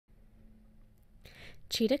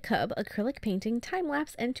Cheetah Cub Acrylic Painting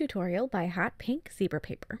Time-Lapse and Tutorial by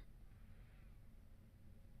HotPinkZebraPaper.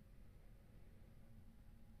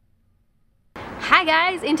 Hi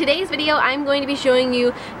guys, in today's video I'm going to be showing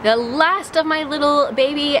you the last of my little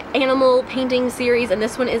baby animal painting series, and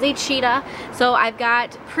this one is a cheetah. So I've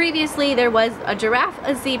got, previously there was a giraffe,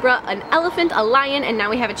 a zebra, an elephant, a lion, and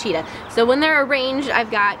now we have a cheetah. So when they're arranged,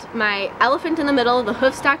 I've got my elephant in the middle, the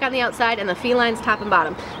hoof stock on the outside, and the felines top and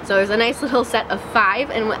bottom. So there's a nice little set of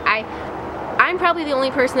 5, and I'm probably the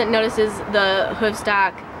only person that notices the hoof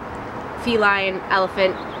stock, feline,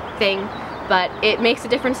 elephant thing, but it makes a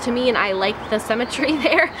difference to me and I like the symmetry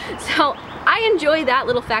there. So I enjoy that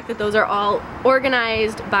little fact that those are all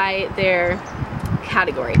organized by their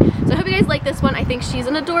category. So I hope you guys like this one. I think she's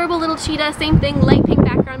an adorable little cheetah. Same thing, light pink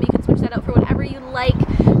background, but you can switch that out for whatever you like.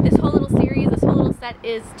 This whole little series, this whole little set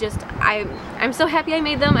is just, I'm so happy I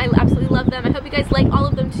made them. I absolutely love them. I hope you guys like all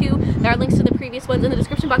of them too. There are links to the previous ones in the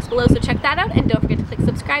description box below, so check that out, and don't forget to click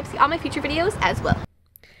subscribe to see all my future videos as well.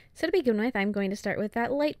 So to begin with, I'm going to start with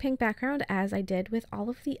that light pink background as I did with all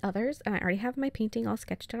of the others, and I already have my painting all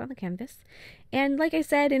sketched out on the canvas. And like I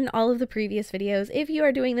said in all of the previous videos, if you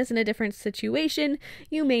are doing this in a different situation,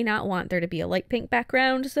 you may not want there to be a light pink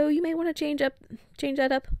background, so you may want to change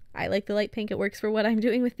that up. I like the light pink, it works for what I'm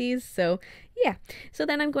doing with these, so yeah. So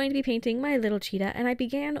then I'm going to be painting my little cheetah, and I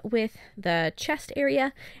began with the chest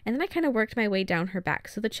area, and then I kind of worked my way down her back.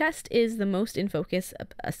 So the chest is the most in focus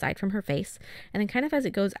aside from her face, and then kind of as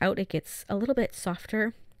it goes out, it gets a little bit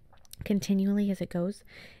softer continually as it goes,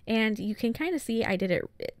 and you can kind of see I did it.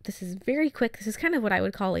 This is very quick. This is kind of what I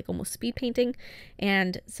would call like almost speed painting,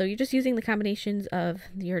 and so you're just using the combinations of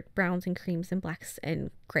your browns and creams and blacks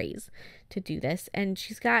and grays to do this. And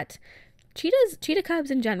she's got cheetah cubs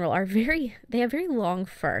in general they have very long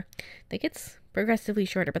fur that gets progressively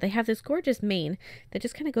shorter, but they have this gorgeous mane that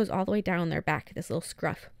just kind of goes all the way down their back, this little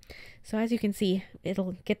scruff. So as you can see,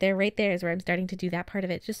 it'll get there, right there is where I'm starting to do that part of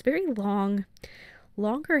it. Just very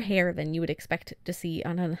longer hair than you would expect to see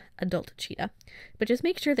on an adult cheetah, but just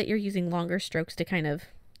make sure that you're using longer strokes to kind of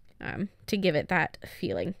to give it that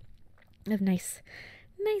feeling of nice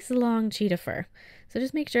long cheetah fur. So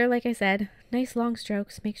just make sure, like I said, nice long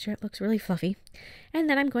strokes, make sure it looks really fluffy. And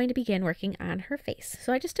then I'm going to begin working on her face.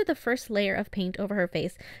 So I just did the first layer of paint over her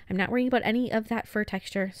face. I'm not worrying about any of that fur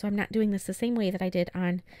texture, so I'm not doing this the same way that I did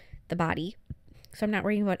on the body. So I'm not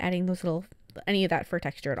worrying about adding any of that fur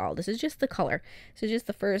texture at all. This is just the color. So just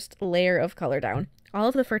the first layer of color down. All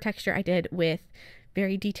of the fur texture I did with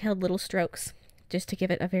very detailed little strokes, just to give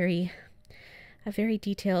it a very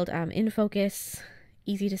detailed, in focus,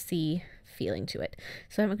 easy to see feeling to it.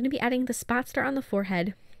 So I'm going to be adding the spot star on the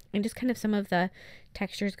forehead and just kind of some of the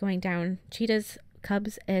textures going down. Cheetahs,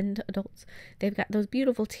 cubs, and adults, they've got those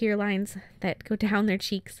beautiful tear lines that go down their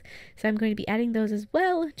cheeks. So I'm going to be adding those as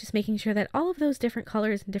well, just making sure that all of those different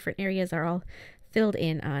colors and different areas are all filled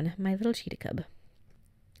in on my little cheetah cub.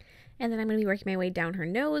 And then I'm going to be working my way down her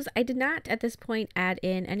nose. I did not at this point add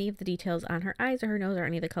in any of the details on her eyes or her nose or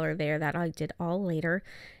any of the color there. That I did all later.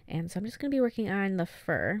 And so I'm just going to be working on the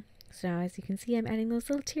fur. So now as you can see, I'm adding those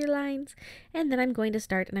little tear lines, and then I'm going to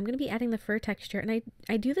start, and I'm going to be adding the fur texture, and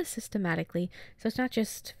I do this systematically. So it's not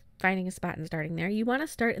just finding a spot and starting there. You want to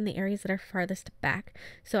start in the areas that are farthest back.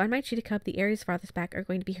 So on my cheetah cub, the areas farthest back are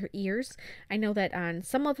going to be her ears. I know that on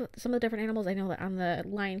some of the different animals, I know that on the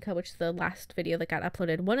lion cub, which is the last video that got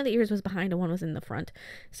uploaded, one of the ears was behind and one was in the front.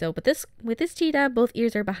 So, but with this cheetah, both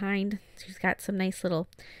ears are behind. She's got some nice little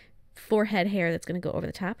forehead hair that's going to go over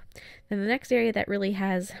the top. Then the next area that really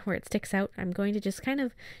has where it sticks out, I'm going to just kind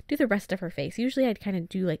of do the rest of her face. Usually I'd kind of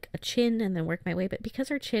do like a chin and then work my way, but because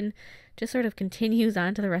her chin just sort of continues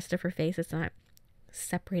on to the rest of her face, it's not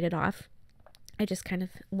separated off, I just kind of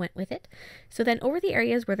went with it. So then over the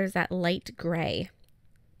areas where there's that light gray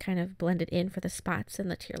kind of blended in for the spots and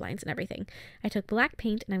the tear lines and everything, I took black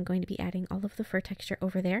paint and I'm going to be adding all of the fur texture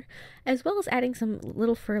over there, as well as adding some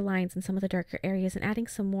little fur lines in some of the darker areas and adding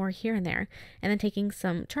some more here and there, and then taking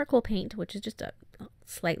some charcoal paint, which is just a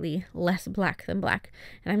slightly less black than black,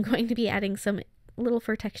 and I'm going to be adding some little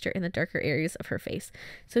fur texture in the darker areas of her face.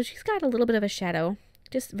 So she's got a little bit of a shadow,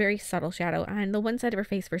 just very subtle shadow on the one side of her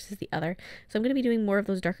face versus the other. So I'm going to be doing more of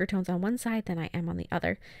those darker tones on one side than I am on the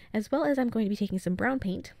other, as well as I'm going to be taking some brown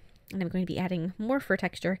paint and I'm going to be adding more fur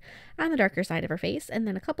texture on the darker side of her face, and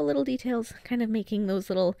then a couple little details, kind of making those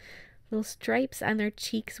little stripes on their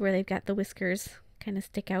cheeks where they've got the whiskers kind of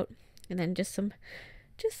stick out, and then just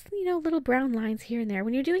you know, little brown lines here and there.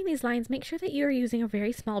 When you're doing these lines, make sure that you're using a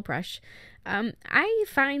very small brush. I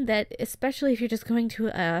find that especially if you're just going to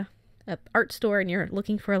a art store and you're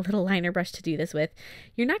looking for a little liner brush to do this with,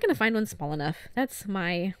 you're not going to find one small enough. That's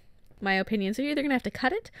my my opinion. So you're either gonna have to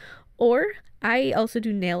cut it, or I also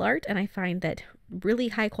do nail art, and I find that really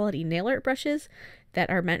high quality nail art brushes that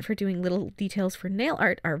are meant for doing little details for nail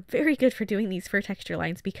art are very good for doing these fur texture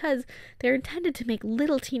lines, because they're intended to make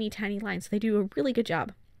little teeny tiny lines. So they do a really good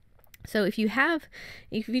job. So if you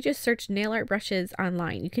just search nail art brushes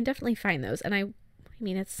online, you can definitely find those. And I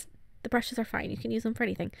mean, the brushes are fine. You can use them for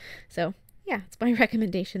anything. So yeah, it's my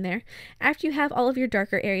recommendation there. After you have all of your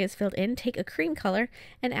darker areas filled in, take a cream color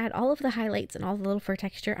and add all of the highlights and all the little fur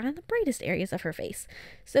texture on the brightest areas of her face.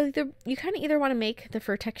 So you kind of either want to make the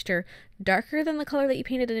fur texture darker than the color that you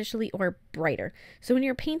painted initially, or brighter. So when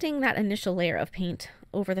you're painting that initial layer of paint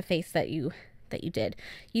over the face that you did,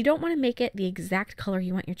 you don't want to make it the exact color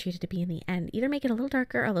you want your cheetah to be in the end. Either make it a little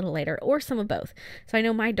darker or a little lighter, or some of both. So I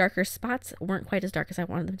know my darker spots weren't quite as dark as I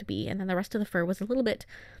wanted them to be, and then the rest of the fur was a little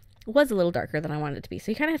darker than I wanted it to be.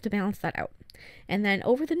 So you kind of have to balance that out. And then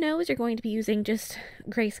over the nose, you're going to be using just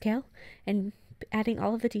grayscale and adding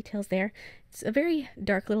all of the details there. It's a very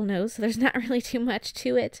dark little nose, so there's not really too much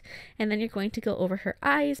to it. And then you're going to go over her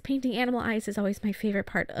eyes. Painting animal eyes is always my favorite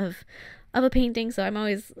part of a painting. So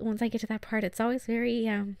once I get to that part, it's always very,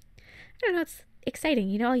 I don't know, it's exciting.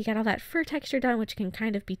 You know, you got all that fur texture done, which can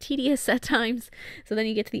kind of be tedious at times. So then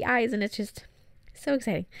you get to the eyes, and it's just so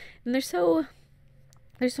exciting. And there's so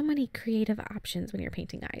many creative options when you're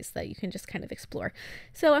painting eyes that you can just kind of explore.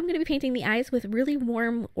 So I'm going to be painting the eyes with really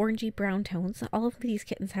warm orangey brown tones. All of these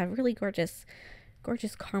kittens have really gorgeous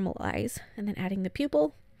caramel eyes. And then adding the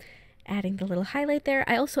pupil, adding the little highlight there.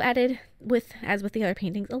 I also added, as with the other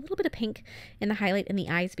paintings, a little bit of pink in the highlight in the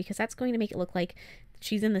eyes, because that's going to make it look like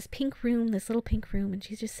she's in this little pink room, and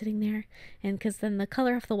she's just sitting there. And because then the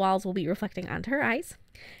color of the walls will be reflecting onto her eyes.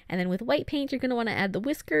 And then with white paint, you're going to want to add the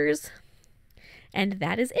whiskers. And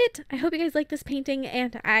that is it. I hope you guys like this painting,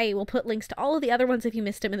 and I will put links to all of the other ones if you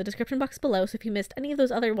missed them in the description box below. So if you missed any of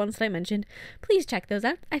those other ones that I mentioned, please check those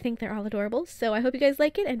out. I think they're all adorable. So I hope you guys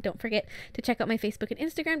like it, and don't forget to check out my Facebook and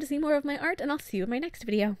Instagram to see more of my art, and I'll see you in my next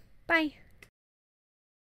video. Bye!